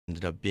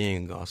ended up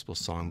being a gospel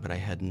song, but I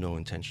had no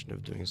intention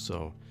of doing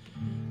so.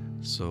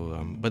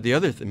 So, but the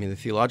other, I mean, the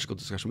theological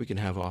discussion we can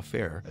have off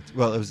air.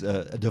 Well, it was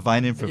a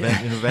divine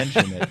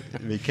intervention.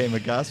 It became a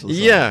gospel song.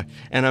 Yeah,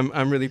 and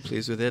I'm really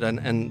pleased with it,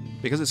 and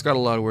because it's got a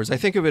lot of words, I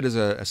think of it as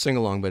a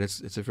sing-along, but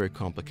it's a very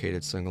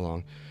complicated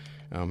sing-along.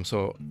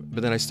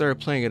 But then I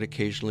started playing it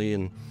occasionally,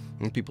 and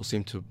people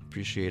seemed to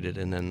appreciate it.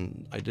 And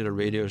then I did a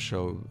radio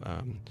show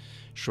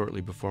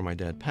shortly before my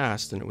dad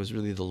passed, and it was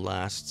really the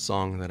last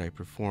song that I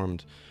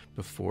performed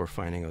before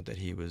finding out that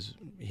he was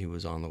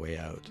on the way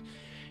out.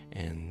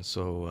 And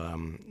so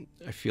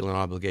I feel an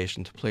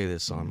obligation to play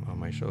this on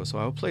my show. So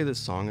I'll play this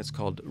song. It's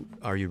called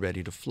 "Are You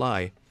Ready to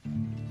Fly?"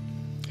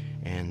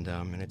 And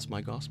it's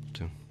my gospel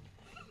tune.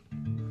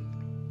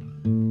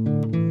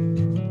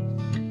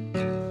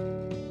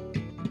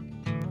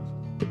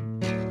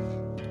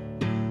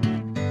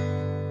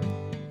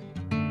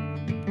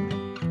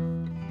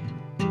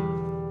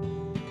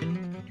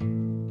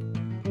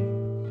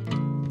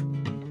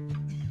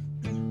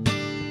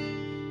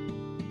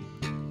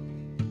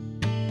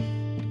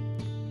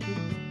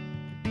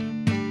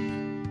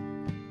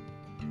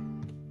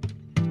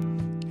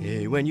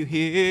 Hey, when you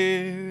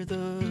hear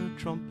the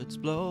trumpets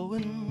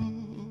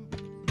blowing,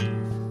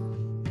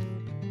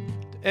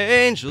 the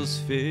angels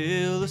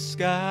fill the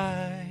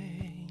sky.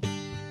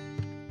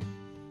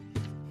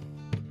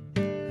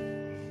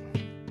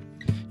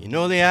 You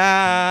know the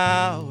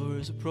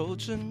hour's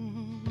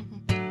approaching,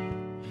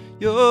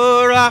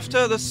 you're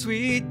after the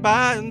sweet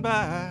by and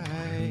by.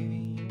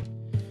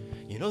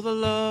 You know the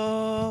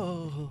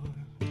Lord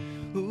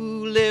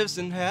who lives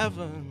in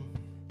heaven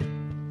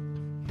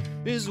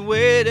is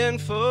waiting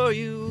for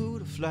you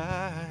to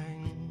fly.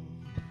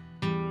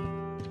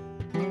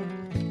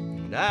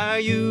 And are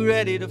you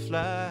ready to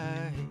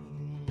fly?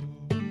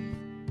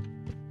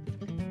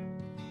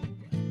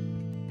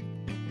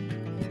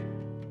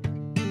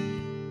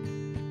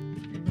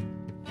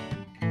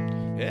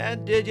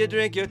 And did you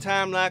drink your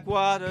time like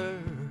water,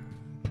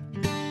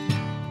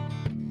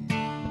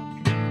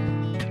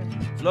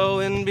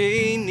 flowing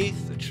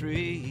beneath the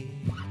tree,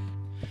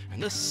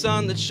 and the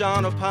sun that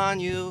shone upon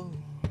you?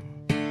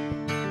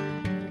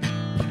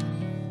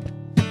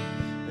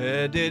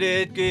 Did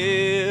it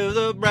give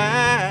the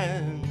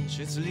branch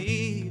its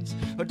leaves,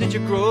 or did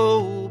you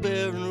grow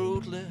bare and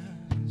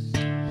rootless?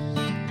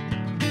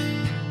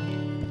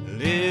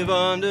 Live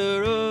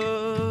under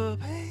a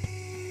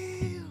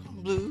pale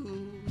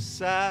blue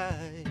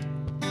sky.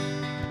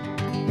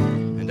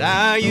 And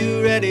are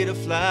you ready to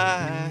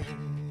fly?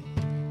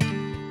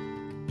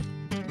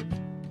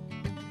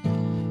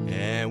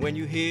 And when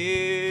you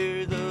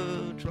hear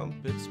the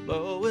trumpets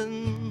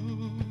blowing,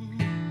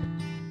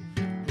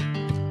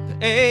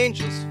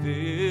 angels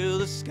fill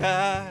the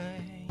sky.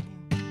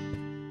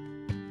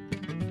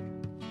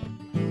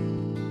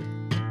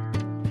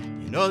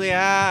 You know the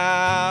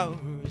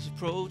hour's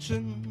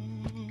approaching,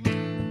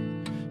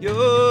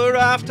 you're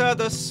after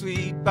the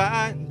sweet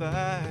by and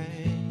by.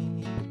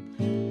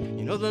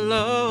 You know the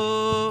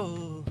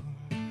Lord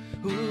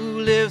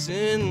who lives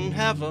in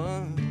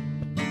heaven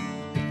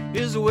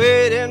is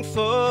waiting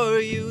for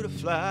you to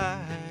fly.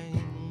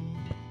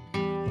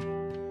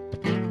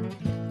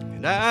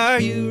 And are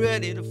you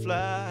ready to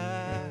fly?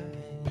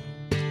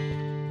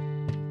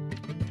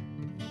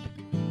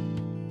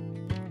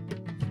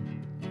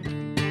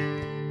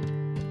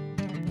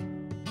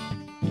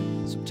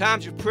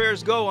 Sometimes your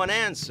prayers go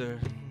unanswered,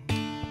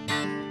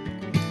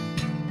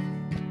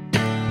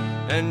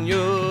 and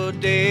your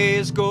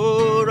days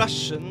go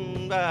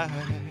rushing by,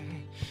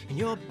 and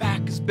your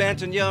back is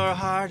bent and your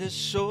heart is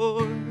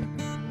sore.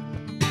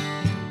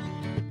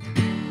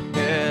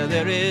 Yeah,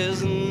 there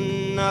is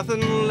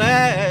nothing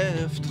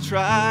left to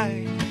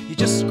try. You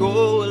just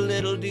go a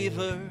little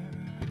deeper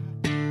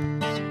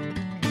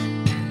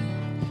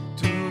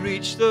to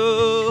reach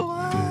the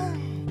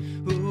one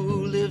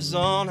who lives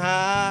on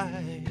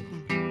high.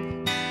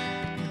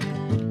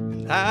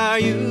 And are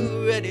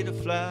you ready to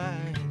fly?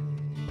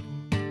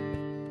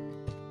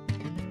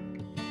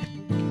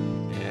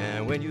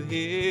 And when you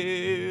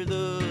hear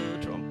the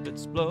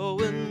trumpets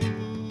blowing,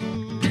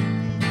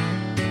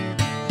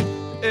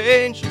 the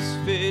angels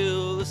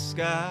fill the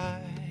sky.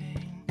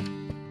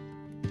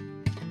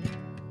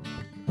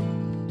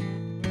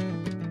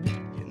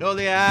 You know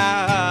the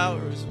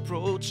hour's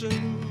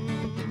approaching,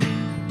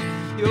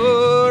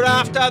 you're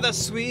after the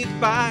sweet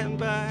by and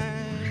by.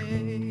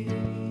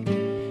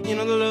 You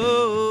know the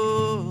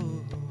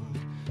Lord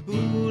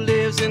who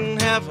lives in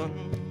heaven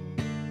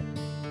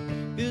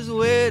is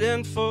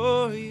waiting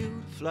for you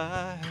to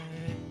fly.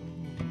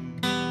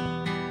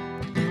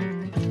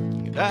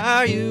 And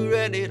are you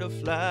ready to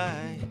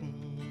fly?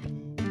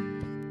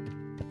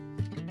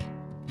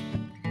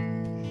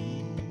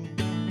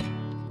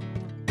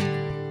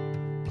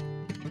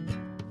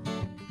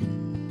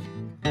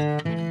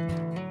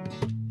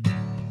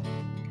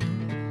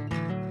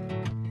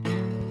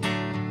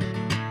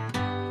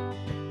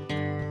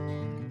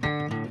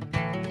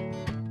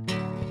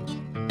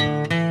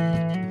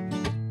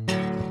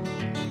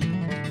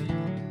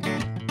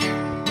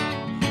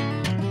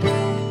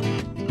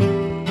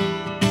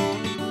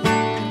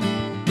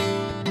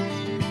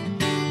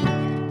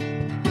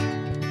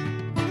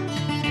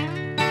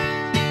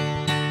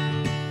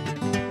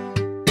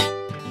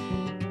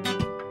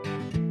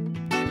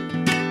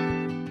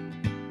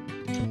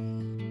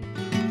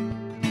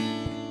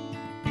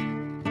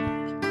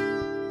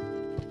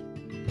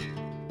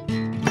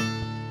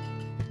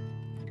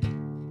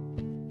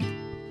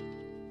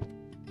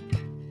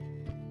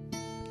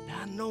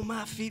 though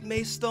my feet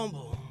may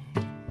stumble,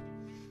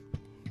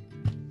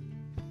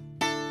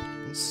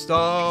 and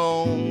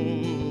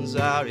stones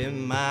are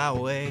in my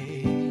way,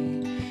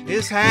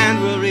 His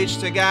hand will reach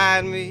to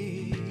guide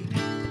me.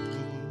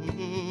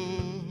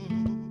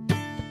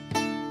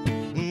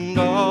 And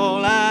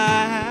all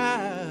I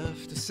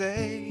have to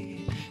say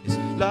is,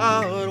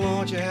 Lord,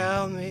 won't you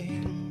help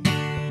me?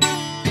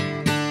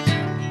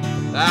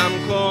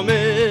 I'm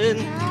coming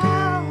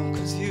now,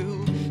 'cause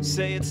you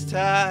say it's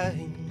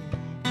time.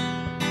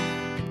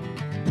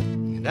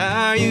 And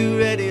are you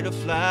ready to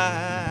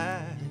fly?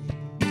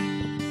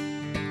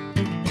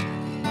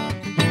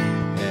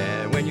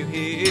 And when you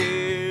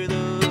hear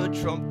the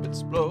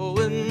trumpets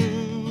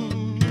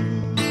blowing,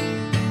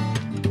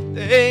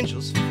 the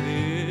angels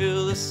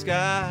fill the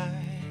sky.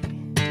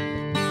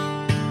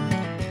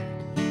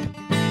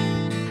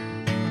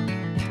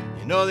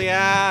 You know the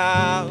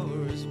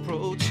hour is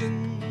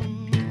approaching.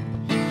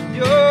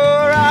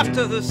 You're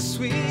after the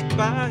sweet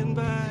by and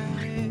by.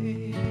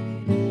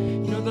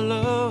 You know the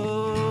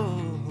Lord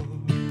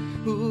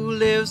who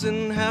lives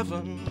in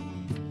heaven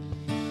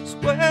is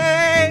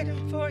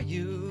waiting for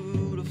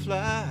you to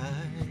fly.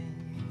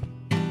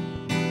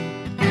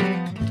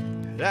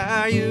 And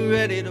are you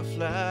ready to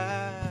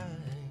fly?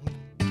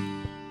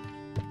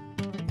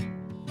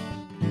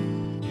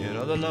 You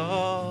know the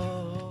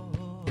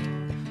Lord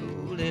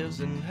who lives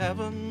in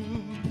heaven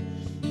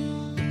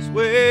is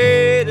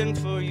waiting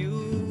for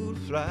you to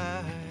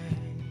fly.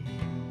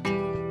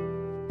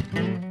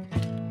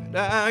 And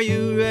are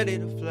you ready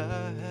to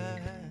fly?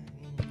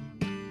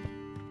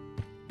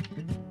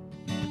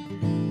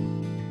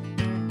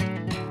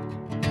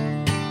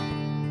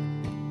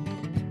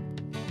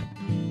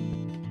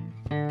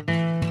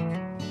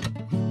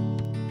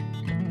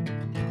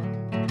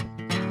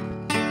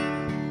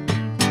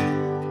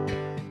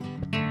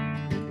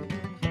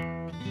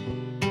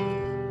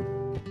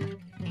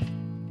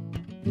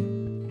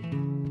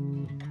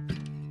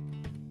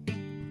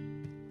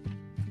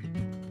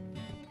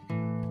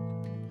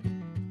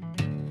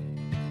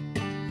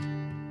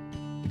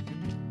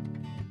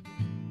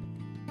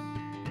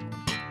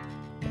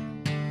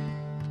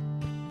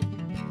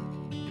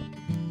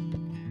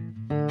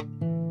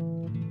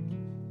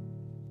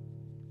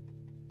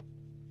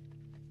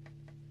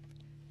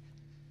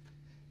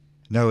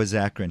 Noah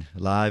Zacharin,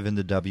 live in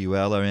the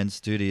WLRN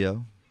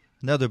studio.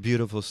 Another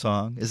beautiful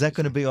song. Is that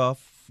going to be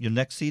off your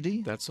next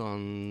CD? That's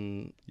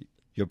on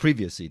Your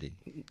previous CD?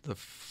 the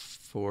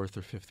fourth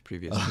or fifth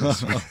previous.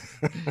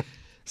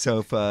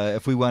 So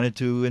if we wanted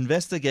to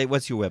investigate,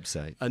 what's your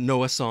website?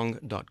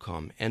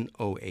 Noahsong.com,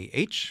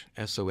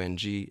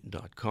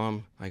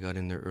 NOAHSONG.com. I got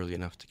in there early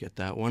enough to get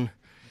that one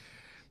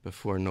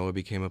before Noah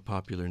became a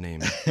popular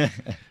name.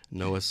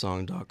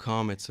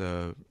 Noahsong.com. It's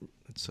a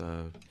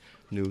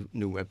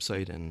new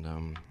website, and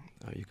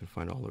you can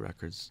find all the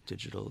records,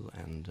 digital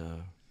and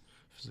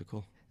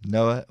physical.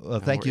 Noah, well,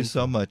 thank more you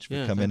so info. much for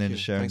Yeah, coming thank in you. and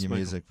sharing Thanks, your Michael.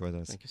 music with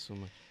us. Thank you so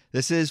much.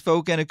 This is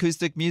Folk and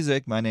Acoustic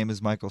Music. My name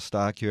is Michael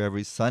Stock, here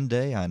every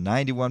Sunday on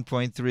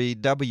 91.3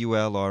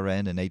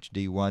 WLRN and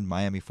HD1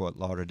 Miami, Fort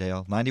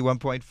Lauderdale,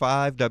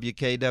 91.5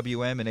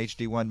 WKWM and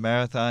HD1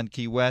 Marathon,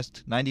 Key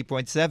West,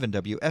 90.7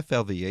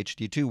 WFLV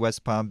HD2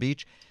 West Palm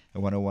Beach,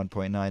 and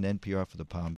 101.9 NPR for the Palm